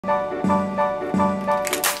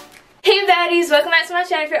baddies, welcome back to my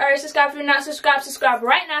channel. If you're already subscribed, if you're not subscribed, subscribe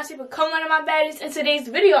right now so you become one of my baddies. In today's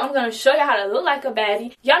video, I'm going to show you how to look like a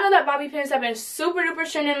baddie. Y'all know that bobby pins have been super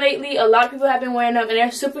duper trending lately. A lot of people have been wearing them and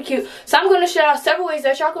they're super cute. So I'm going to show y'all several ways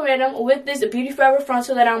that y'all can wear them with this Beauty Forever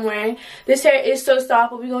frontal that I'm wearing. This hair is so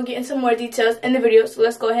soft, but we're going to get into more details in the video. So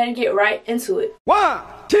let's go ahead and get right into it. 1,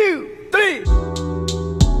 2, 3.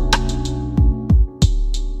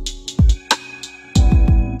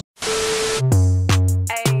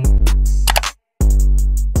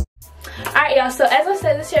 Alright y'all, so as I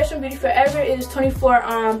said, this hair is from Beauty Forever. It is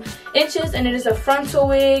 24 inches and it is a frontal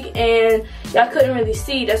wig, and y'all couldn't really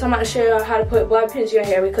see. That's why I'm about to show y'all how to put bobby pins in your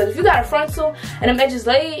hair, because if you got a frontal and them edges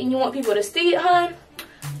laid and you want people to see it, hun,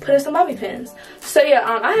 put in some bobby pins. So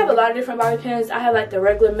yeah, I have a lot of different bobby pins. I have like the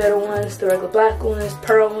regular metal ones, the regular black ones,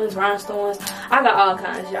 pearl ones, rhinestone ones. I got all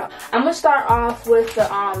kinds, y'all. I'm gonna start off with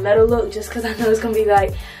the metal look just because I know it's gonna be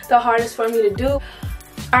like the hardest for me to do.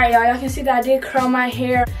 Alright y'all, can see that I did curl my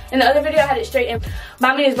hair. In the other video I had it straight and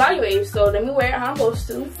by me is body waves, so let me wear it how I'm supposed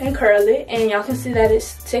to and curl it, and y'all can see that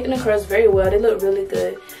it's taking the curls very well. They look really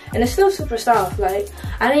good and it's still super soft. Like,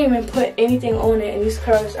 I didn't even put anything on it and these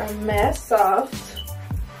curls are mad soft.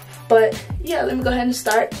 But yeah, let me go ahead and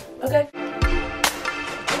start, okay?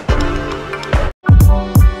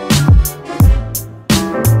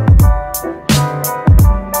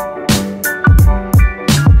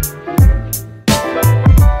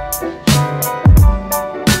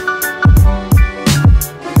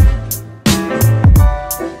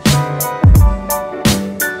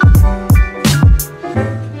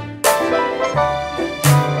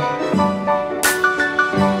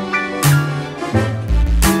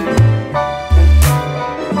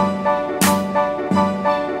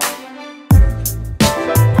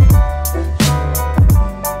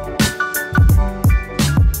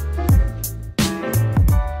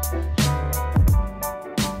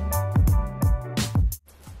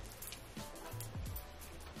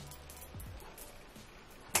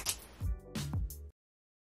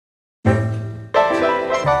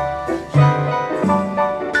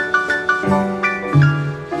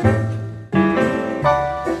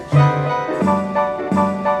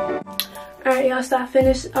 So I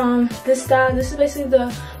finished this style. This is basically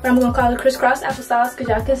what I'm gonna call the crisscross apple styles, because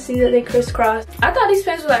y'all can see that they crisscross. I thought these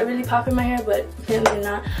pins were like really popping my hair, but apparently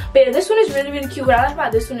not. But yeah, this one is really cute. What I like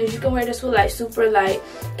about this one is you can wear this with like super like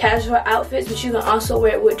casual outfits, but you can also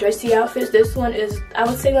wear it with dressy outfits. This one is, I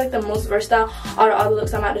would say, like the most versatile out of all the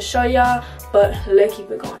looks I'm about to show y'all, but let's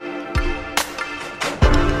keep it going.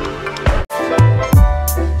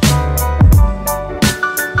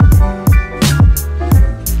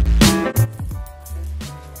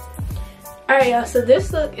 Alright y'all, so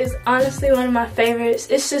this look is honestly one of my favorites.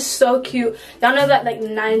 It's just so cute. Y'all know that like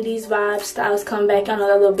 90s vibe styles come back. I know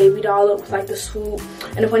that little baby doll look with like the swoop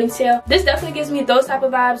and the ponytail. This definitely gives me those type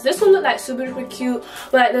of vibes. This one look like super duper cute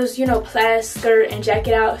with like those, you know, plaid skirt and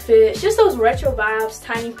jacket outfits. Just those retro vibes,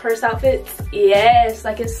 tiny purse outfits. Yes,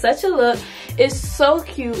 like it's such a look. It's so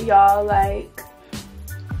cute, y'all. Like,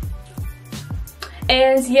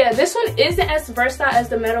 and yeah, this one isn't as versatile as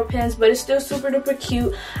the metal pins, but it's still super duper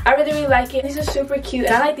cute. I really like it. These are super cute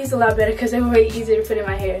and I like these a lot better because they were way easier to put in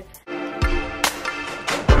my hair.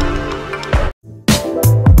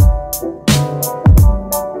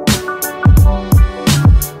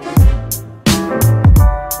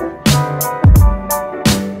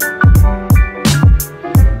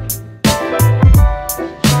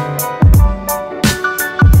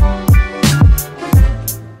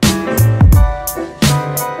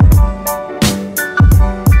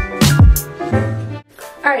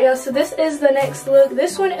 Alright y'all, so this is the next look.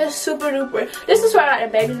 This one is super duper. This is for like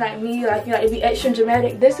the babies like me, like you like to be extra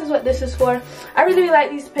dramatic. This is what this is for. I really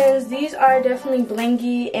like these pins. These are definitely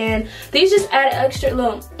blingy and these just add an extra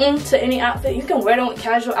little oomph to any outfit. You can wear them with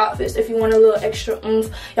casual outfits if you want a little extra oomph.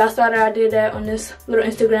 Y'all saw that I did that on this little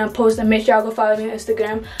Instagram post, and make sure y'all go follow me on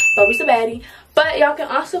Instagram, bubblesdabaddie. But y'all can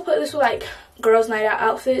also put this with like girls night out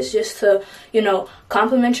outfits just to, you know,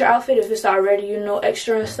 complement your outfit if it's already, you know,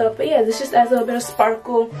 extra and stuff. But yeah, this just adds a little bit of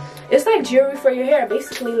sparkle. It's like jewelry for your hair,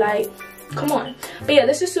 basically. Like, come on. But yeah,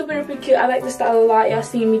 this is super duper cute. I like this style a lot. Y'all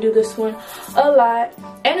seen me do this one a lot,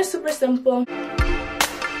 and it's super simple.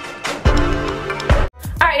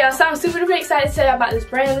 Alright y'all, so I'm super duper excited to tell you about this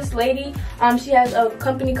brand, this lady. She has a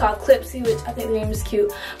company called Clipsply, which I think the name is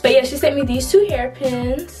cute. But yeah, she sent me these 2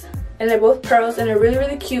 hairpins, and they're both pearls and they're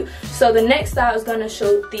really cute. So the next style is gonna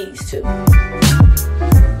show these 2.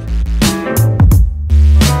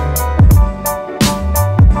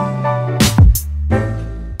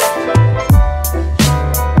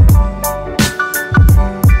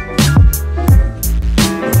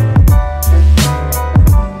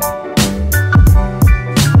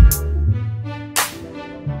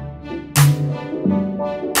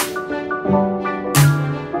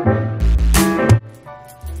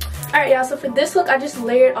 look, I just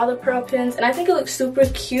layered all the pearl pins, and I think it looks super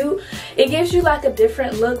cute. It gives you like a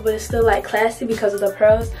different look, but it's still like classy because of the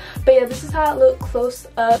pearls. But yeah, this is how it looks close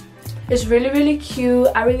up. It's really, really cute.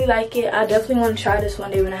 I really like it. I definitely want to try this one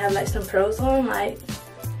day when I have like some pearls on. Like,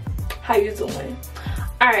 how you doing?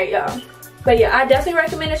 Alright, y'all. But yeah, I definitely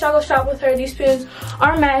recommend that y'all go shop with her. These pins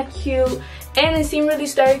are mad cute. And they seem really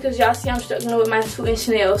sturdy because y'all see I'm struggling with my 2-inch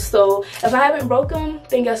nails. So if I haven't broke them,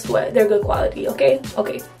 then guess what? They're good quality, okay?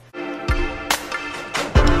 Okay.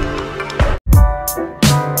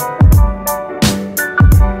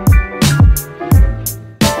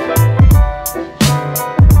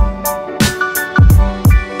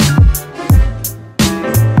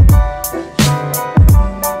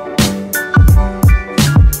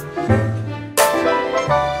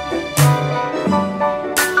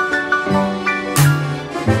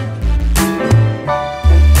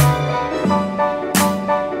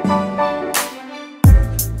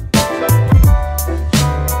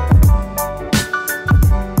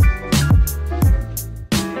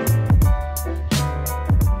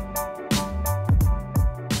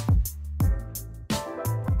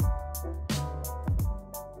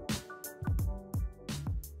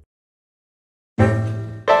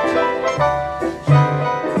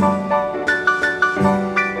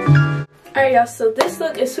 Alright y'all, so this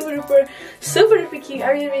look is super duper cute.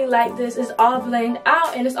 I really like this. It's all blended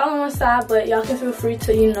out and it's all on one side, but y'all can feel free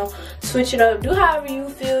to, you know, switch it up, do however you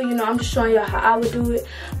feel. You know, I'm just showing y'all how I would do it.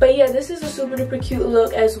 But yeah, this is a super duper cute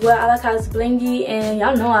look as well. I like how it's blingy, and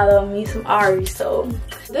y'all know I love me some Ari. So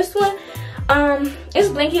this one, it's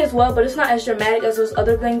blinky as well, but it's not as dramatic as those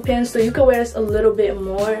other bling pins, so you can wear this a little bit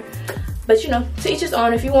more. But you know, to each his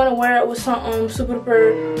own. If you want to wear it with some super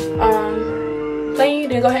duper plain,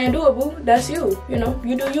 then go ahead and do it, boo. That's you. You know,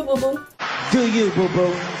 you do you, boo boo. Do you, boo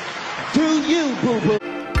boo? Do you, boo boo?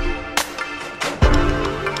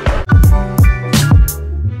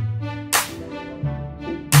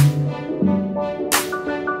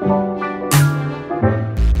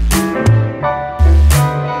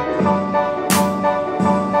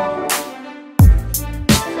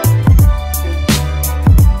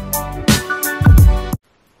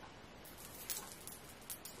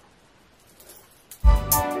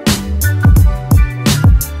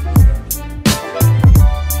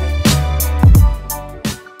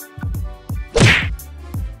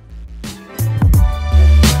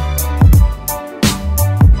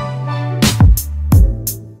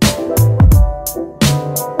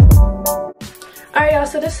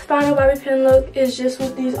 So this final Bobby pin look is just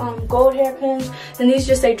with these gold hairpins, and these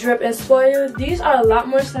just say drip and spoil. These are a lot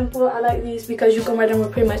more simple. I like these because you can wear them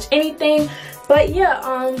with pretty much anything. But yeah,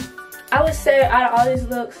 I would say out of all these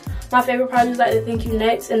looks, my favorite probably is like the Thank You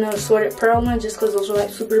Next and the assorted pearl one, just because those are like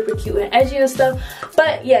super cute and edgy and stuff.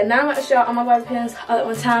 But yeah, now I'm going to show y'all all my Bobby pins all at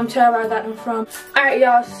one time, tell where I got them from. Alright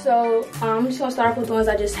y'all, so I'm just going to start off with the ones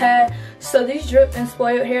I just had. So these drip and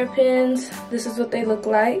spoiled hairpins, this is what they look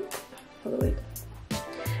like. Hold on, wait.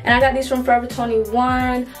 And I got these from Forever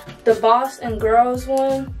 21, the Boss and Girls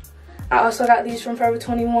one. I also got these from Forever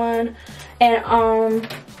 21. And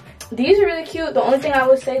these are really cute. The only thing I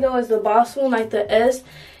would say though is the Boss one, like the S,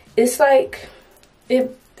 it's like,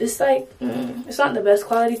 it's not the best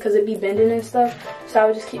quality because it be bending and stuff. So I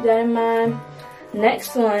would just keep that in mind.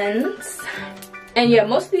 Next ones. And yeah,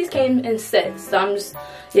 most of these came in sets. So I'm just,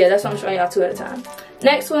 yeah, that's what I'm showing y'all two at a time.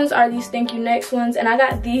 Next ones are these Thank You Next ones, and I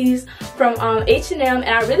got these from H&M, and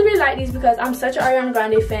I really like these because I'm such an Ariana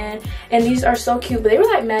Grande fan, and these are so cute, but they were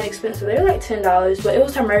like mad expensive. They were like $10, but it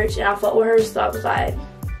was her merch, and I fought with her, so I was like,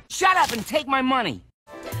 shut up and take my money.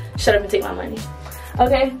 Shut up and take my money.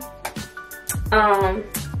 Okay.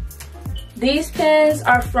 These pins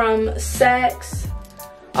are from Saks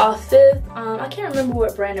Off 5th. I can't remember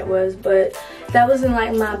what brand it was, but that was in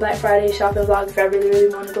like my Black Friday shopping vlog if I really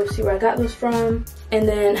want to go see where I got those from. And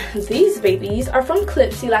then these babies are from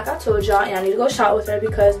Clipsply, like I told y'all, and I need to go shop with her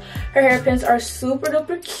because her hairpins are super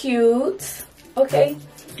duper cute. Okay.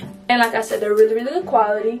 And like I said, they're really good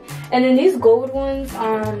quality. And then these gold ones,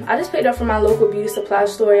 I just picked up from my local beauty supply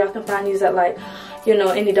store. Y'all can find these at like, you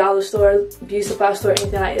know, any dollar store, beauty supply store,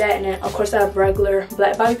 anything like that. And then of course I have regular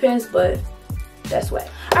black bobby pins, but that's what.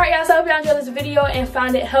 Alright y'all, so I hope y'all enjoyed this video and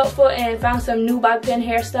found it helpful and found some new bobby pin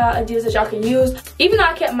hairstyle ideas that y'all can use. Even though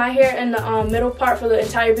I kept my hair in the middle part for the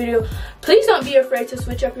entire video, please don't be afraid to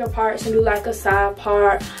switch up your parts and do like a side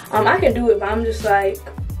part. I can do it, but I'm just like,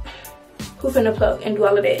 who finna plug and do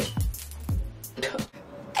all of that?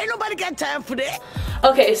 Ain't nobody got time for that.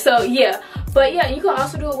 Okay, so yeah. But yeah, you can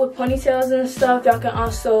also do it with ponytails and stuff. Y'all can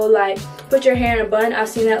also like put your hair in a bun. I've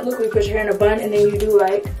seen that look where you put your hair in a bun and then you do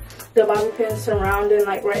like the bobby pins surrounding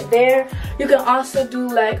like right there. You can also do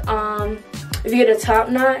like if you get a top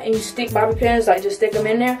knot and you stick bobby pins, like just stick them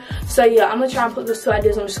in there. So yeah, I'm gonna try and put those 2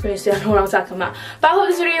 ideas on the screen so y'all know what I'm talking about. But I hope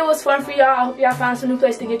this video was fun for y'all. I hope y'all found some new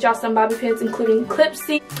place to get y'all some bobby pins, including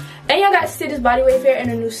Clipsply. And y'all got to see this body wave hair in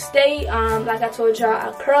a new state. Like I told y'all,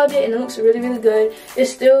 I curled it and it looks really, really good. It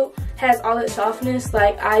still has all its softness.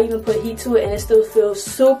 Like I even put heat to it and it still feels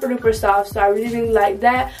super duper soft. So I really, really like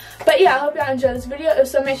that. But yeah, I hope y'all enjoyed this video. If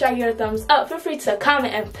so, make sure y'all give it a thumbs up. Feel free to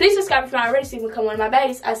comment and please subscribe if you're not already so you can become one of my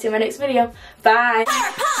baddies. I'll see you in my next video. Bye.